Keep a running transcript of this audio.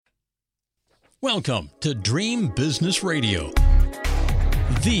Welcome to Dream Business Radio,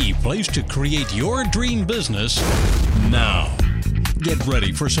 the place to create your dream business now. Get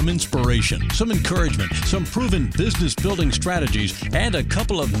ready for some inspiration, some encouragement, some proven business building strategies, and a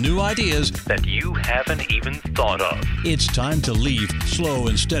couple of new ideas that you haven't even thought of. It's time to leave slow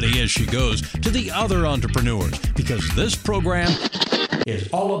and steady as she goes to the other entrepreneurs, because this program is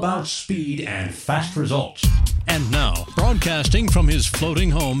all about speed and fast results. And now, broadcasting from his floating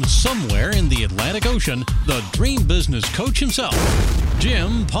home somewhere in the Atlantic Ocean, the dream business coach himself,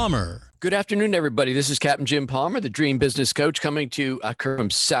 Jim Palmer. Good afternoon, everybody. This is Captain Jim Palmer, the Dream Business Coach, coming to from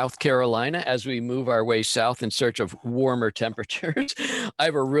South Carolina as we move our way south in search of warmer temperatures. I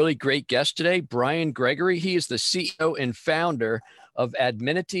have a really great guest today, Brian Gregory. He is the CEO and founder of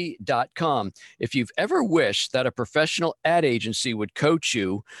Admanity.com. If you've ever wished that a professional ad agency would coach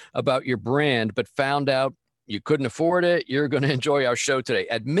you about your brand, but found out you couldn't afford it, you're going to enjoy our show today.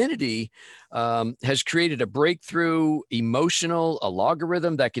 Admanity has created a breakthrough emotional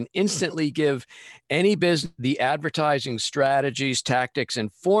algorithm that can instantly give any business the advertising strategies, tactics,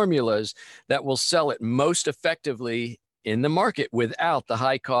 and formulas that will sell it most effectively in the market without the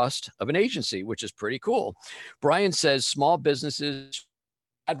high cost of an agency, which is pretty cool. Brian says small businesses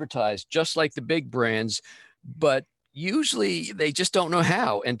advertise just like the big brands, but usually they just don't know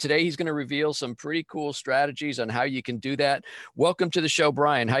how. And today he's going to reveal some pretty cool strategies on how you can do that. Welcome to the show,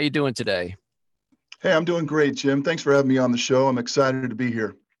 Brian. How you doing today? Hey, I'm doing great, Jim. Thanks for having me on the show. I'm excited to be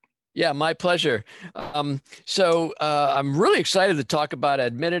here. Yeah, my pleasure. I'm really excited to talk about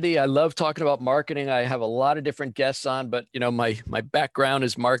Admanity. I love talking about marketing. I have a lot of different guests on, but you know, my background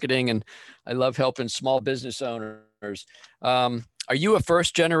is marketing, and I love helping small business owners. Are you a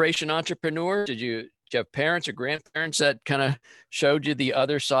first generation entrepreneur? Did you have parents or grandparents that kind of showed you the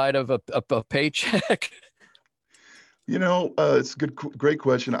other side of a paycheck? You know, it's a great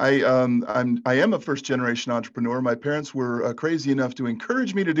question. I am a first generation entrepreneur. My parents were crazy enough to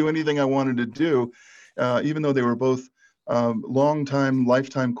encourage me to do anything I wanted to do, even though they were both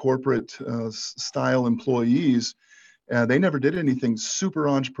lifetime corporate style employees. They never did anything super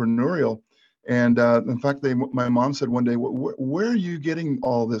entrepreneurial. And in fact, my mom said one day, where are you getting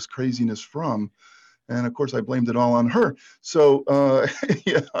all this craziness from? And of course, I blamed it all on her. So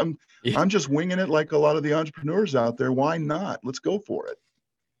yeah, I'm just winging it like a lot of the entrepreneurs out there. Why not? Let's go for it.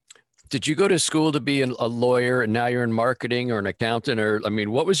 Did you go to school to be a lawyer, and now you're in marketing or an accountant? Or, I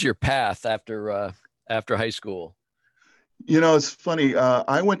mean, what was your path after high school? You know, it's funny.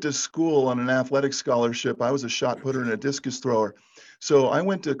 I went to school on an athletic scholarship. I was a shot putter and a discus thrower. So I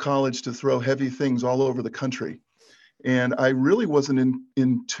went to college to throw heavy things all over the country. And I really wasn't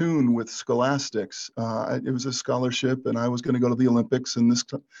in tune with scholastics. It was a scholarship, and I was going to go to the Olympics and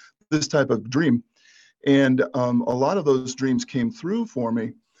this type of dream. And a lot of those dreams came through for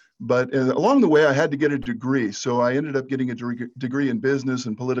me. But along the way, I had to get a degree. So I ended up getting a degree in business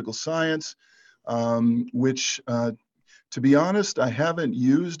and political science, which, to be honest, I haven't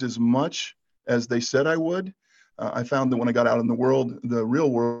used as much as they said I would. I found that when I got out in the world, the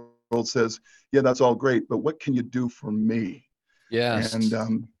real world says, yeah, that's all great, but what can you do for me? Yes.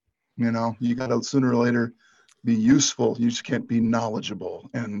 And, you know, you got to sooner or later be useful. You just can't be knowledgeable.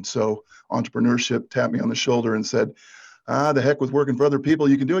 And so entrepreneurship tapped me on the shoulder and said, the heck with working for other people.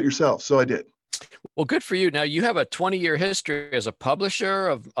 You can do it yourself. So I did. Well, good for you. Now, you have a 20-year history as a publisher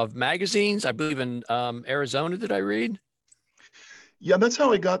of magazines, I believe in Arizona, did I read? Yeah, that's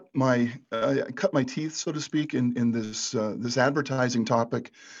how I got cut my teeth, so to speak, in this advertising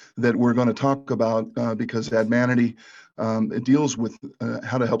topic that we're going to talk about because Admanity it deals with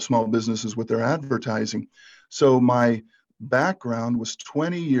how to help small businesses with their advertising. So my background was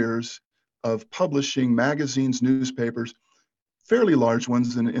 20 years of publishing magazines, newspapers, fairly large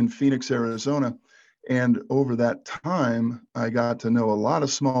ones in Phoenix, Arizona. And over that time, I got to know a lot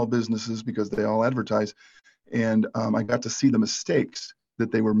of small businesses because they all advertise. And I got to see the mistakes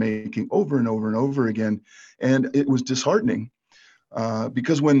that they were making over and over and over again. And it was disheartening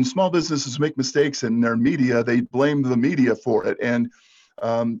because when small businesses make mistakes in their media, they blame the media for it. And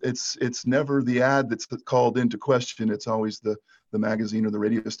it's never the ad that's called into question. It's always the magazine or the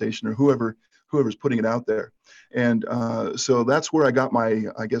radio station or whoever's putting it out there. And so that's where I got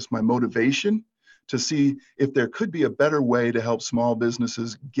my motivation to see if there could be a better way to help small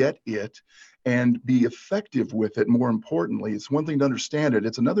businesses get it and be effective with it. More importantly, it's one thing to understand it.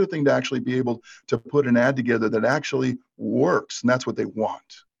 It's another thing to actually be able to put an ad together that actually works. And that's what they want.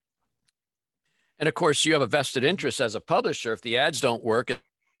 And of course, you have a vested interest as a publisher. If the ads don't work, you're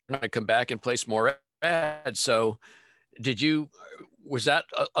going to come back and place more ads. So was that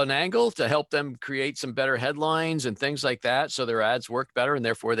an angle to help them create some better headlines and things like that, so their ads worked better and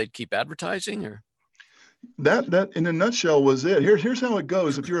therefore they'd keep advertising? Or That in a nutshell was it. Here's how it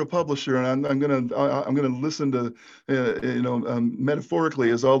goes. If you're a publisher, and I'm gonna listen to metaphorically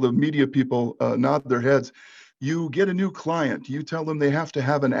as all the media people nod their heads. You get a new client. You tell them they have to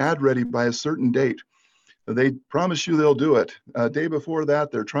have an ad ready by a certain date. They promise you they'll do it. Day before that,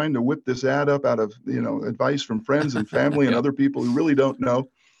 they're trying to whip this ad up out of advice from friends and family and Yep. other people who really don't know.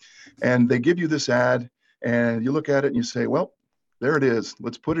 And they give you this ad, and you look at it and you say, well, there it is.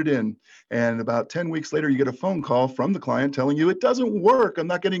 Let's put it in. And about 10 weeks later, you get a phone call from the client telling you it doesn't work. I'm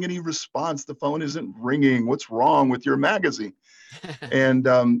not getting any response. The phone isn't ringing. What's wrong with your magazine? And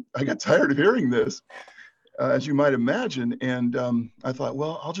I got tired of hearing this, as you might imagine. And I thought,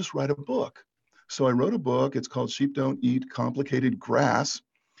 well, I'll just write a book. So I wrote a book. It's called Sheep Don't Eat Complicated Grass.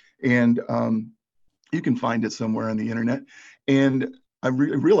 And you can find it somewhere on the internet. And I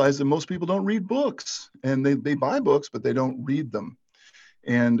realized that most people don't read books, and they buy books, but they don't read them.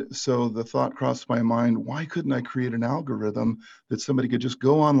 And so the thought crossed my mind, why couldn't I create an algorithm that somebody could just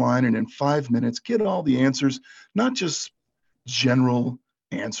go online and in 5 minutes get all the answers, not just general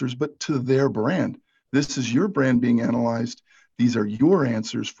answers, but to their brand. This is your brand being analyzed. These are your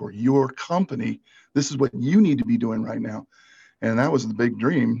answers for your company. This is what you need to be doing right now. And that was the big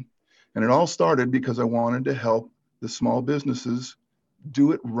dream. And it all started because I wanted to help the small businesses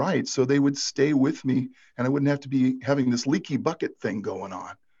do it right, so they would stay with me and I wouldn't have to be having this leaky bucket thing going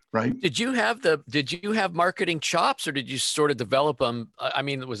on, right? Did you have marketing chops, or did you sort of develop them? I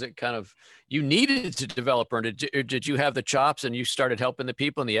mean, was it kind of you needed to develop, or did you have the chops and you started helping the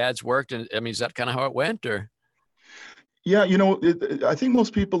people and the ads worked? And I mean, is that kind of how it went, or? Yeah, I think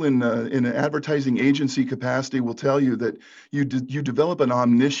most people in an advertising agency capacity will tell you that you develop an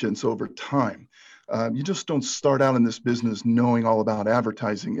omniscience over time. You just don't start out in this business knowing all about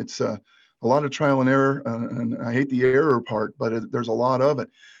advertising. It's a lot of trial and error, and I hate the error part, but there's a lot of it.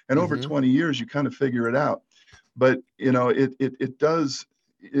 And over 20 years, you kind of figure it out. But it does.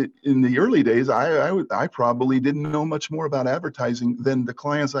 In the early days, I probably didn't know much more about advertising than the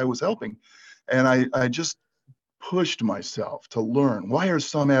clients I was helping, and I just pushed myself to learn, why are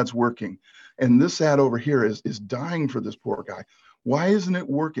some ads working, and this ad over here is dying for this poor guy. Why isn't it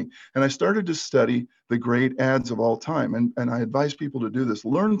working? And I started to study the great ads of all time. And I advise people to do this.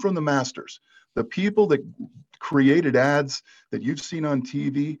 Learn from the masters, the people that created ads that you've seen on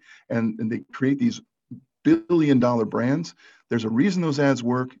TV, and they create these billion-dollar brands. There's a reason those ads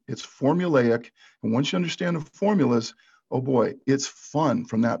work. It's formulaic. And once you understand the formulas, oh boy, it's fun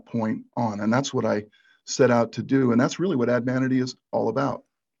from that point on. And that's what I set out to do. And that's really what Admanity is all about.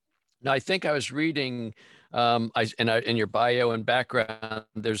 Now, I think I was reading in your bio and background,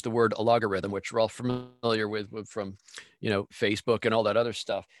 there's the word algorithm, which we're all familiar with from, Facebook and all that other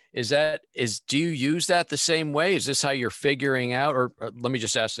stuff. Do you use that the same way? Is this how you're figuring out, or let me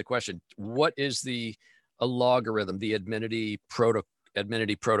just ask the question, what is the algorithm, the Admanity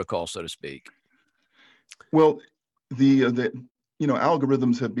protocol, so to speak? Well, the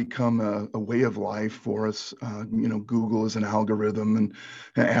algorithms have become a way of life for us. Google is an algorithm, and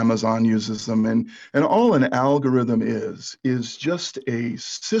Amazon uses them, and all an algorithm is just a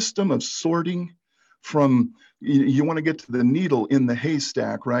system of sorting from. You want to get to the needle in the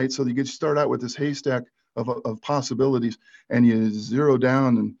haystack, right? So you start out with this haystack of possibilities, and you zero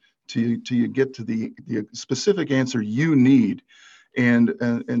down and till you get to the specific answer you need. And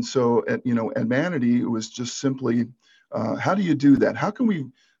so at Admanity, it was just simply, how do you do that? How can we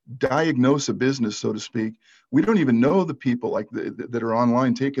diagnose a business, so to speak? We don't even know the people that are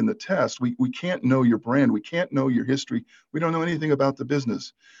online taking the test. We can't know your brand. We can't know your history. We don't know anything about the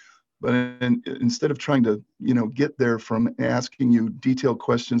business. But instead of trying to get there from asking you detailed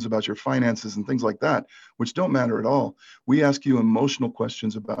questions about your finances and things like that, which don't matter at all, we ask you emotional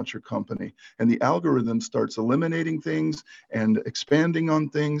questions about your company. And the algorithm starts eliminating things and expanding on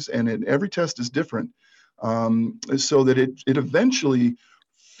things. And every test is different. So that it eventually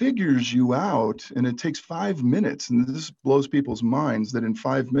figures you out, and it takes 5 minutes. And this blows people's minds that in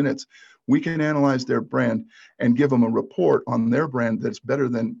 5 minutes, we can analyze their brand and give them a report on their brand that's better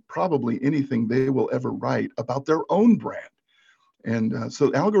than probably anything they will ever write about their own brand. And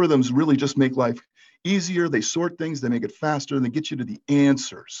so algorithms really just make life easier. They sort things, they make it faster, and they get you to the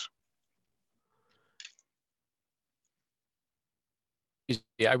answers.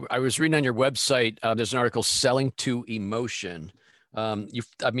 Yeah, I was reading on your website, there's an article, Selling to Emotion.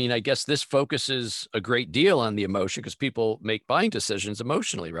 I guess this focuses a great deal on the emotion because people make buying decisions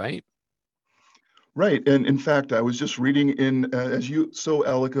emotionally, right? Right. And in fact, I was just reading as you so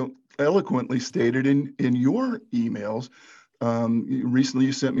eloquently stated in your emails, Recently,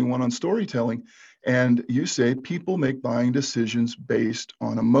 you sent me one on storytelling, and you say people make buying decisions based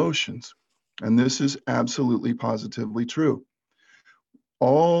on emotions. And this is absolutely positively true.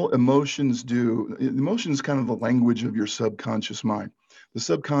 All emotions do, emotion is kind of the language of your subconscious mind. The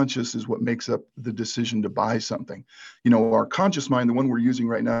subconscious is what makes up the decision to buy something. Our conscious mind, the one we're using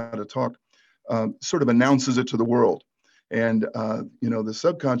right now to talk, sort of announces it to the world. And, the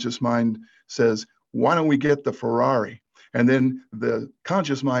subconscious mind says, why don't we get the Ferrari? And then the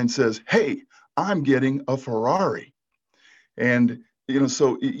conscious mind says, hey, I'm getting a Ferrari. And,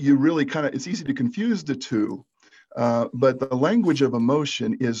 so you really it's easy to confuse the two. But the language of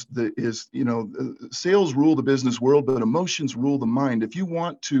emotion is sales rule the business world, but emotions rule the mind. If you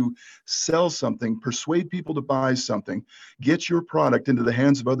want to sell something, persuade people to buy something, get your product into the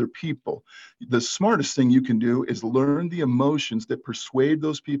hands of other people, the smartest thing you can do is learn the emotions that persuade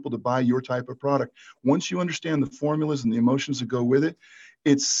those people to buy your type of product. Once you understand the formulas and the emotions that go with it,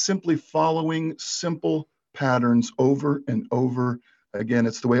 it's simply following simple patterns over and over again.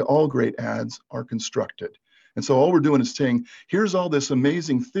 It's the way all great ads are constructed. And so all we're doing is saying, here's all this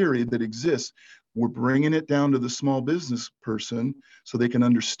amazing theory that exists. We're bringing it down to the small business person so they can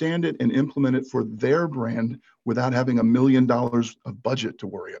understand it and implement it for their brand without having $1 million of budget to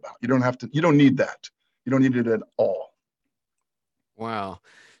worry about. You don't need that. You don't need it at all. Wow.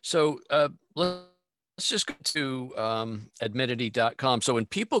 So let's just go to Admanity.com. So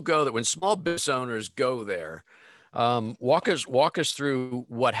when small business owners go there, walk us through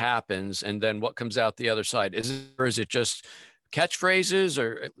what happens and then what comes out the other side. Is it just catchphrases,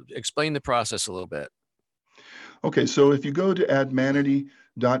 or explain the process a little bit? Okay, so if you go to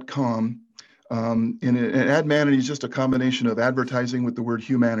Admanity.com, and Admanity is just a combination of advertising with the word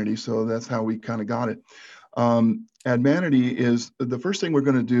humanity, so that's how we kind of got it. Admanity is the first thing we're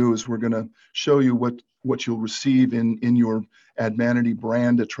going to do is we're going to show you what you'll receive in your Admanity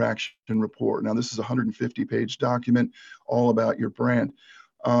brand attraction report. Now, this is a 150-page document all about your brand.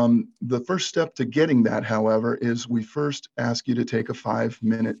 The first step to getting that, however, is we first ask you to take a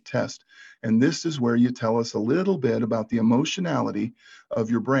 5-minute test. And this is where you tell us a little bit about the emotionality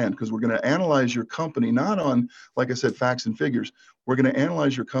of your brand, because we're going to analyze your company, not on, like I said, facts and figures. We're going to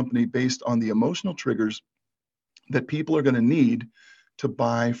analyze your company based on the emotional triggers that people are going to need to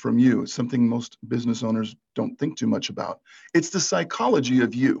buy from you. It's something most business owners don't think too much about. It's the psychology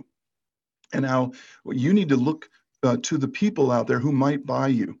of you and how you need to look to the people out there who might buy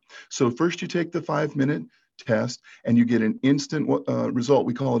you. So first you take the 5-minute test and you get an instant result.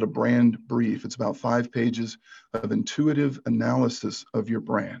 We call it a brand brief. It's about 5 pages of intuitive analysis of your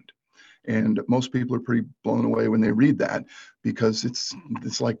brand. And most people are pretty blown away when they read that, because it's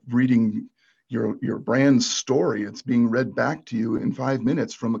like reading your brand's story. It's being read back to you in 5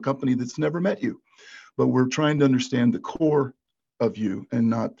 minutes from a company that's never met you. But we're trying to understand the core of you and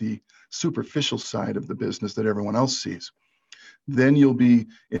not the superficial side of the business that everyone else sees. Then you'll be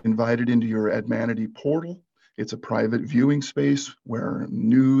invited into your Admanity portal. It's a private viewing space where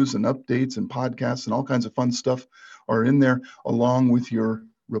news and updates and podcasts and all kinds of fun stuff are in there, along with your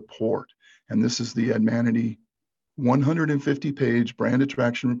report. And this is the Admanity 150-page brand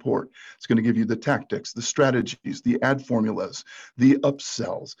attraction report. It's going to give you the tactics, the strategies, the ad formulas, the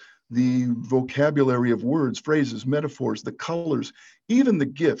upsells, the vocabulary of words, phrases, metaphors, the colors, even the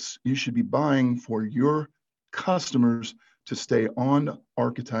gifts you should be buying for your customers to stay on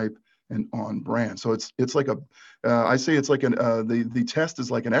archetype and on brand. So it's like I say it's like the test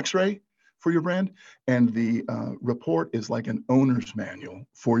is like an X-ray for your brand, and the report is like an owner's manual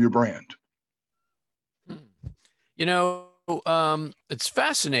for your brand. It's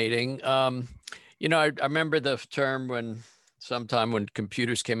fascinating. I remember the term sometime when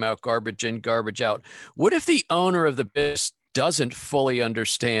computers came out, garbage in, garbage out. What if the owner of the business doesn't fully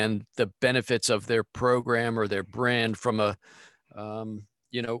understand the benefits of their program or their brand from a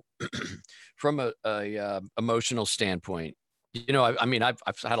emotional standpoint?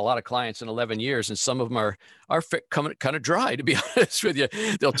 I've had a lot of clients in 11 years, and some of them are kind of dry, to be honest with you.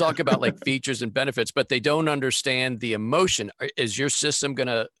 They'll talk about like features and benefits, but they don't understand the emotion. Is your system going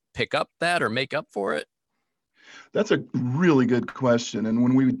to pick up that or make up for it? That's a really good question. And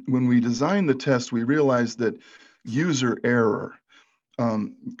when we designed the test, we realized that user error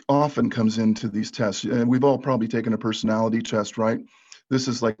often comes into these tests. And we've all probably taken a personality test, right? This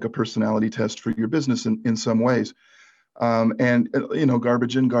is like a personality test for your business in some ways.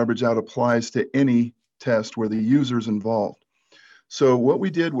 Garbage in, garbage out applies to any test where the user's involved. So what we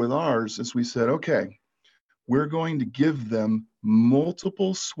did with ours is we said, okay, we're going to give them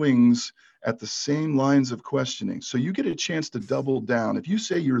multiple swings at the same lines of questioning. So you get a chance to double down. If you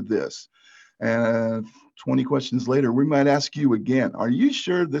say you're this, And 20 questions later, we might ask you again, are you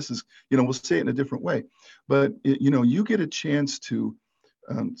sure this is, we'll say it in a different way. But, you get a chance to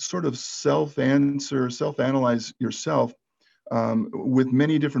sort of self-analyze yourself with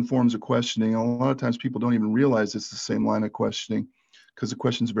many different forms of questioning. A lot of times people don't even realize it's the same line of questioning because the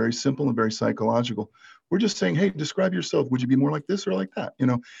question is very simple and very psychological. We're just saying, hey, describe yourself. Would you be more like this or like that?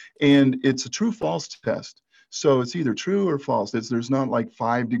 And it's a true false test. So it's either true or false. There's not like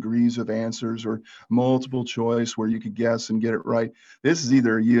 5 degrees of answers or multiple choice where you could guess and get it right. This is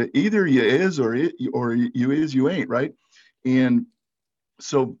either you is or you is, you ain't, right? And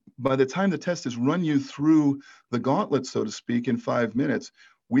so by the time the test has run you through the gauntlet, so to speak, in 5 minutes,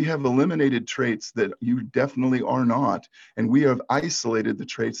 we have eliminated traits that you definitely are not, and we have isolated the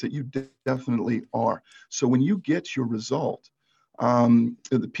traits that you definitely are. So when you get your result,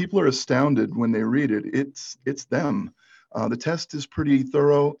 the people are astounded when they read it. It's them. The test is pretty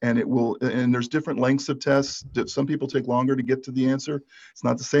thorough, and there's different lengths of tests. Some people take longer to get to the answer. It's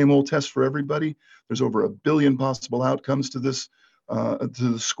not the same old test for everybody. There's over 1 billion possible outcomes to this, to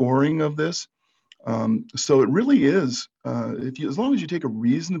the scoring of this. So it really is, as long as you take a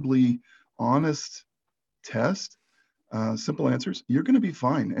reasonably honest test, simple answers, you're going to be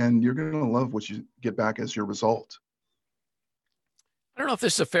fine, and you're going to love what you get back as your result. I don't know if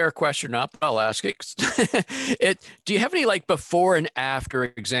this is a fair question or not, but I'll ask it. Do you have any like before and after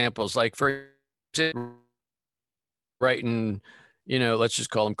examples? Like for example, writing, let's just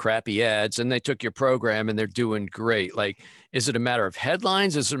call them crappy ads, and they took your program and they're doing great. Like, is it a matter of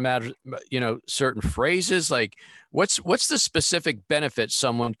headlines? Is it a matter, certain phrases? Like, what's the specific benefit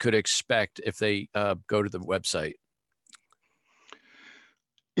someone could expect if they go to the website?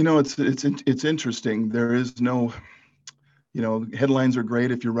 It's interesting. There is no, headlines are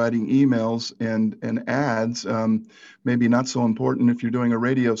great if you're writing emails and ads. Maybe not so important if you're doing a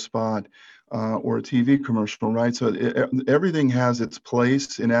radio spot. Or a TV commercial, right? So everything has its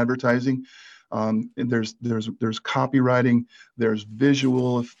place in advertising. And there's copywriting, there's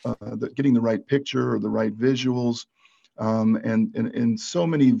visual, getting the right picture or the right visuals, and so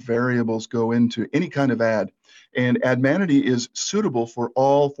many variables go into any kind of ad. And Admanity is suitable for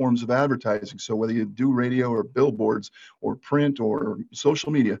all forms of advertising. So whether you do radio or billboards or print or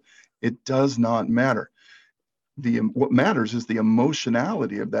social media, it does not matter. What matters is the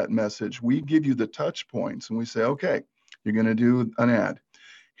emotionality of that message. We give you the touch points and we say, okay, you're going to do an ad.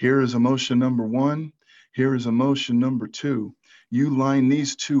 Here is emotion number 1. Here is emotion number 2. You line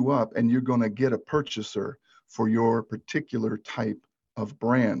these 2 up and you're going to get a purchaser for your particular type of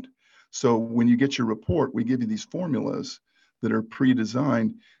brand. So when you get your report, we give you these formulas that are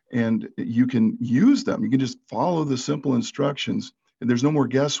pre-designed and you can use them. You can just follow the simple instructions and there's no more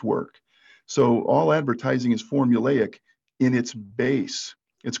guesswork. So all advertising is formulaic in its base.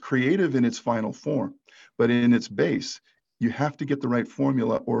 It's creative in its final form, but in its base, you have to get the right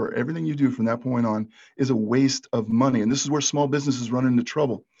formula or everything you do from that point on is a waste of money. And this is where small businesses run into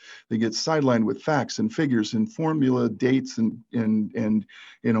trouble. They get sidelined with facts and figures and formula dates and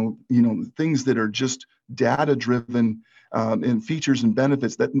things that are just data driven and features and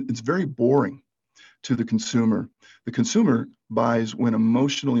benefits that it's very boring to the consumer. The consumer buys when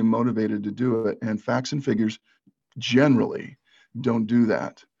emotionally motivated to do it, and facts and figures generally don't do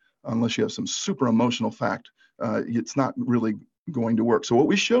that unless you have some super emotional fact. It's not really going to work. So what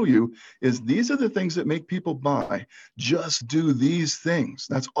we show you is these are the things that make people buy. Just do these things.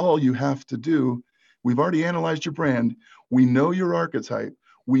 That's all you have to do. We've already analyzed your brand. We know your archetype.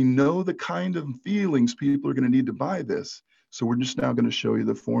 We know the kind of feelings people are going to need to buy this. So we're just now going to show you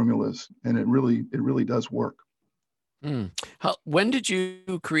the formulas, and it really does work. When did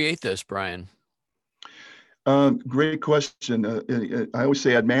you create this, Brian? Great question. I always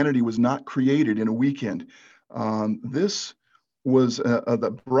say Admanity was not created in a weekend. This was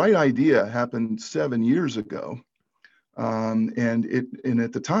the bright idea happened 7 years ago. And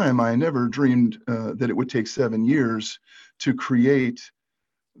at the time, I never dreamed that it would take 7 years to create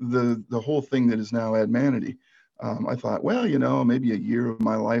the whole thing that is now Admanity. I thought, well, maybe a year of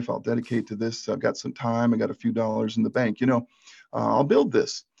my life I'll dedicate to this. I've got some time. I got a few dollars in the bank. I'll build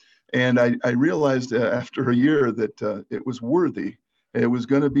this. And I realized after a year that it was worthy. It was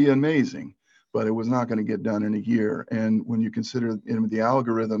going to be amazing, but it was not going to get done in a year. And when you consider the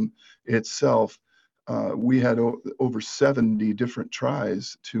algorithm itself, we had over 70 different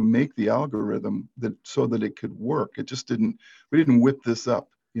tries to make the algorithm so that it could work. We didn't whip this up,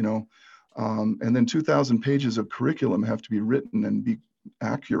 and then 2,000 pages of curriculum have to be written and be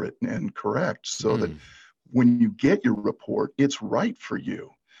accurate and correct so that when you get your report, it's right for you.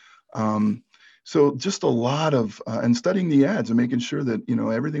 So just a lot of and studying the ads and making sure that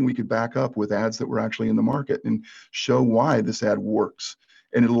everything we could back up with ads that were actually in the market and show why this ad works.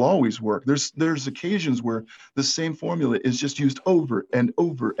 And it'll always work. There's occasions where the same formula is just used over and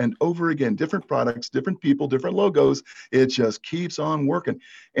over and over again. Different products, different people, different logos. It just keeps on working.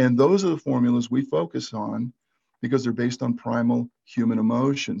 And those are the formulas we focus on because they're based on primal human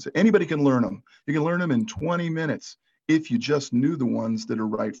emotions. Anybody can learn them. You can learn them in 20 minutes if you just knew the ones that are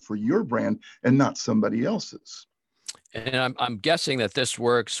right for your brand and not somebody else's. And I'm guessing that this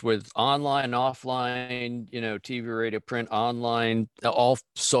works with online, offline, TV, radio, print, online, all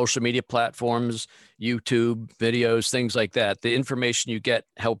social media platforms, YouTube videos, things like that. The information you get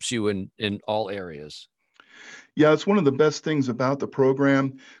helps you in all areas. Yeah, it's one of the best things about the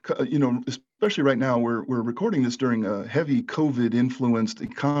program. Especially right now, we're recording this during a heavy COVID influenced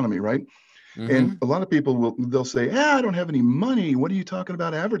economy, right? And Mm-hmm. a lot of people they'll say, "Ah, I don't have any money. What are you talking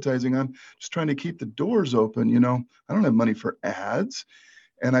about advertising? I'm just trying to keep the doors open. I don't have money for ads."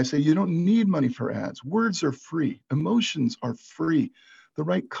 And I say, you don't need money for ads. Words are free. Emotions are free. The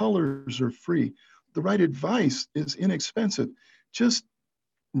right colors are free. The right advice is inexpensive. Just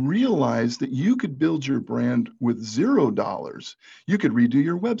realize that you could build your brand with $0. You could redo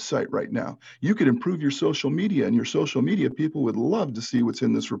your website right now. You could improve your social media, and your social media people would love to see what's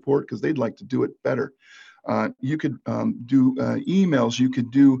in this report because they'd like to do it better. You could do emails. You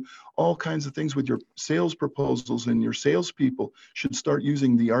could do all kinds of things with your sales proposals, and your salespeople should start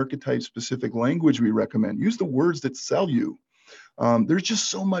using the archetype specific language we recommend. Use the words that sell you. There's just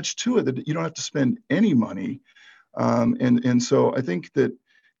so much to it that you don't have to spend any money. And so I think that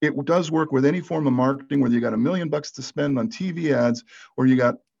it does work with any form of marketing, whether you got $1 million to spend on TV ads or you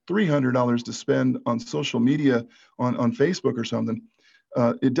got $300 to spend on social media on Facebook or something.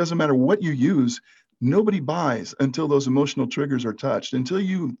 It doesn't matter what you use. Nobody buys until those emotional triggers are touched, until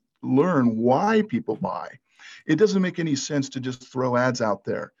you learn why people buy. It doesn't make any sense to just throw ads out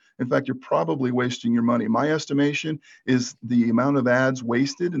there. In fact, you're probably wasting your money. My estimation is the amount of ads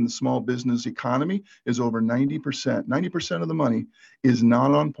wasted in the small business economy is over 90%. 90% of the money is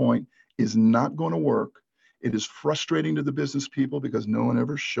not on point, is not going to work. It is frustrating to the business people because no one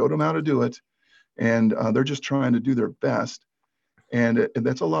ever showed them how to do it. And they're just trying to do their best. And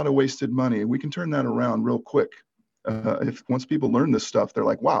that's a lot of wasted money. We can turn that around real quick. If once people learn this stuff, they're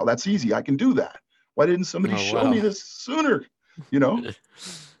like, wow, that's easy. I can do that. Why didn't somebody Oh, show me wow. this sooner? You know?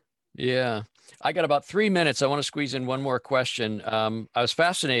 Yeah. I got about 3 minutes. I want to squeeze in one more question. I was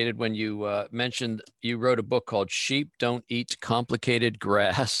fascinated when you mentioned you wrote a book called Sheep Don't Eat Complicated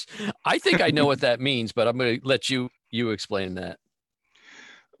Grass. I think I know what that means, but I'm going to let you explain that.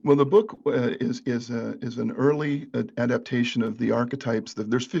 Well, the book is an early adaptation of the archetypes.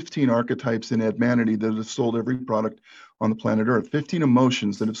 There's 15 archetypes in Admanity that have sold every product on the planet Earth. 15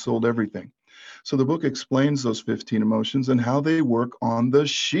 emotions that have sold everything. So the book explains those 15 emotions and how they work on the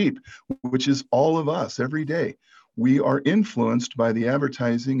sheep, which is all of us every day. We are influenced by the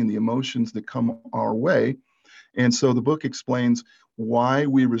advertising and the emotions that come our way. And so the book explains why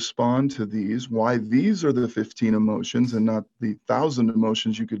we respond to these, why these are the 15 emotions and not the 1,000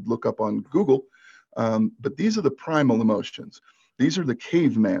 emotions you could look up on Google. But these are the primal emotions. These are the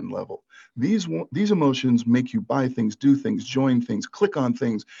caveman level. These emotions make you buy things, do things, join things, click on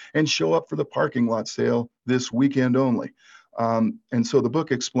things, and show up for the parking lot sale this weekend only. And so the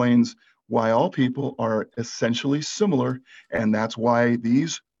book explains why all people are essentially similar, and that's why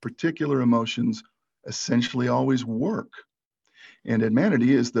these particular emotions essentially always work. And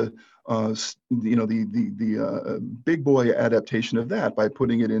Admanity is the big boy adaptation of that by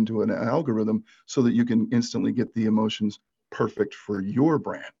putting it into an algorithm so that you can instantly get the emotions perfect for your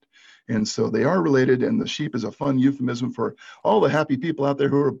brand. And so they are related, and the sheep is a fun euphemism for all the happy people out there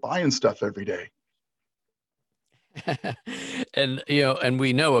who are buying stuff every day. And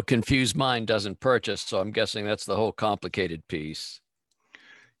we know a confused mind doesn't purchase, so I'm guessing that's the whole complicated piece.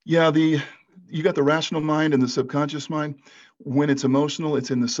 Yeah, you got the rational mind and the subconscious mind. When it's emotional,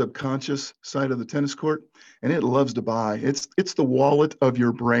 it's in the subconscious side of the tennis court, and it loves to buy. It's the wallet of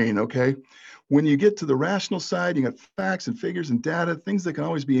your brain, okay? When you get to the rational side, you got facts and figures and data, things that can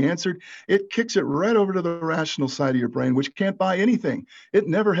always be answered. It kicks it right over to the rational side of your brain, which can't buy anything. It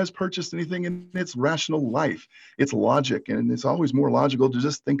never has purchased anything in its rational life. It's logic, and it's always more logical to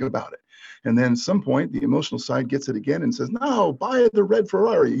just think about it. And then at some point, the emotional side gets it again and says, no, buy the red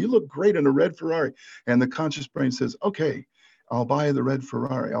Ferrari. You look great in a red Ferrari. And the conscious brain says, okay, I'll buy the red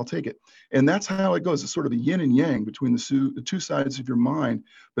Ferrari. I'll take it. And that's how it goes. It's sort of a yin and yang between the two sides of your mind.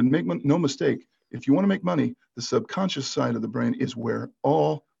 But make no mistake, if you want to make money, the subconscious side of the brain is where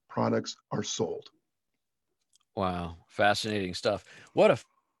all products are sold. Wow, fascinating stuff. What a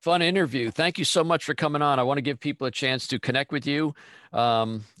Fun interview. Thank you so much for coming on. I want to give people a chance to connect with you.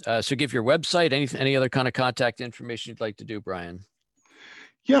 So give your website, any other kind of contact information you'd like to do, Brian.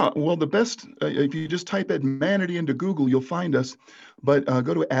 Yeah, well, the best, if you just type Admanity into Google, you'll find us. But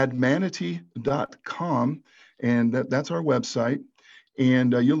go to admanity.com, and that's our website.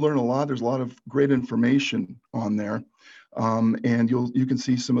 And you'll learn a lot. There's a lot of great information on there. And you can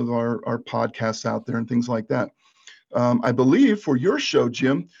see some of our podcasts out there and things like that. I believe for your show,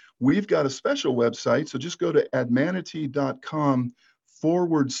 Jim, we've got a special website. So just go to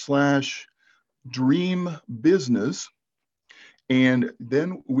admanity.com/dream business. And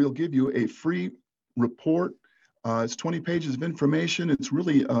then we'll give you a free report. It's 20 pages of information. It's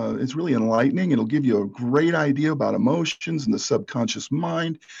really enlightening. It'll give you a great idea about emotions and the subconscious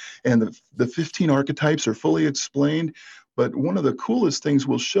mind. And the 15 archetypes are fully explained. But one of the coolest things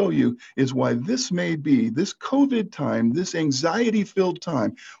we'll show you is why this may be, this COVID time, this anxiety-filled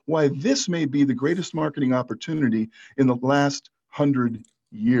time, why this may be the greatest marketing opportunity in the last 100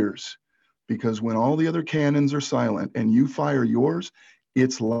 years. Because when all the other cannons are silent and you fire yours,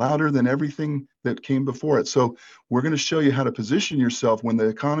 it's louder than everything that came before it. So we're going to show you how to position yourself when the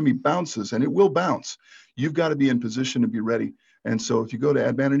economy bounces, and it will bounce. You've got to be in position to be ready. And so if you go to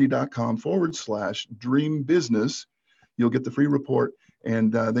admanity.com/dream business, you'll get the free report,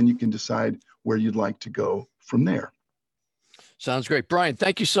 and then you can decide where you'd like to go from there. Sounds great. Brian,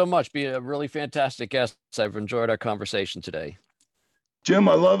 thank you so much. Be a really fantastic guest. I've enjoyed our conversation today. Jim,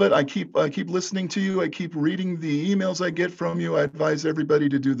 I love it. I keep listening to you. I keep reading the emails I get from you. I advise everybody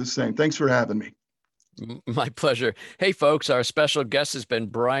to do the same. Thanks for having me. My pleasure. Hey, folks, our special guest has been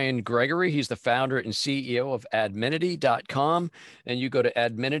Brian Gregory. He's the founder and CEO of Admanity.com. And you go to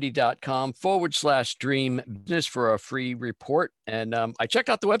admanity.com/dream business for a free report. And I checked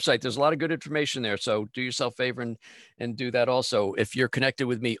out the website. There's a lot of good information there. So do yourself a favor and do that also. If you're connected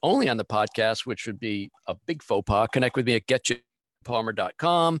with me only on the podcast, which would be a big faux pas, connect with me at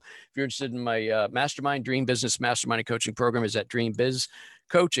getyoupalmer.com. If you're interested in my mastermind, Dream Business Mastermind Coaching Program is at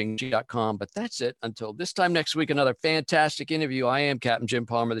dreambizcoaching.com. But that's it. Until this time next week, another fantastic interview. I am Captain Jim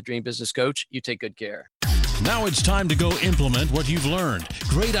Palmer, the Dream Business Coach. You take good care. Now it's time to go implement what you've learned.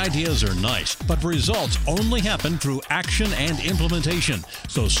 Great ideas are nice, but results only happen through action and implementation.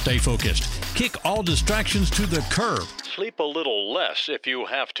 So stay focused. Kick all distractions to the curb. Sleep a little less if you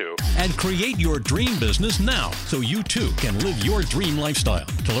have to. And create your dream business now so you too can live your dream lifestyle.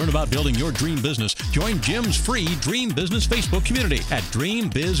 To learn about building your dream business, join Jim's free Dream Business Facebook community at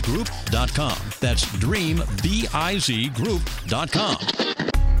dreambizgroup.com. That's dreambizgroup.com.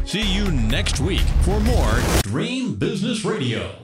 See you next week for more Dream Business Radio.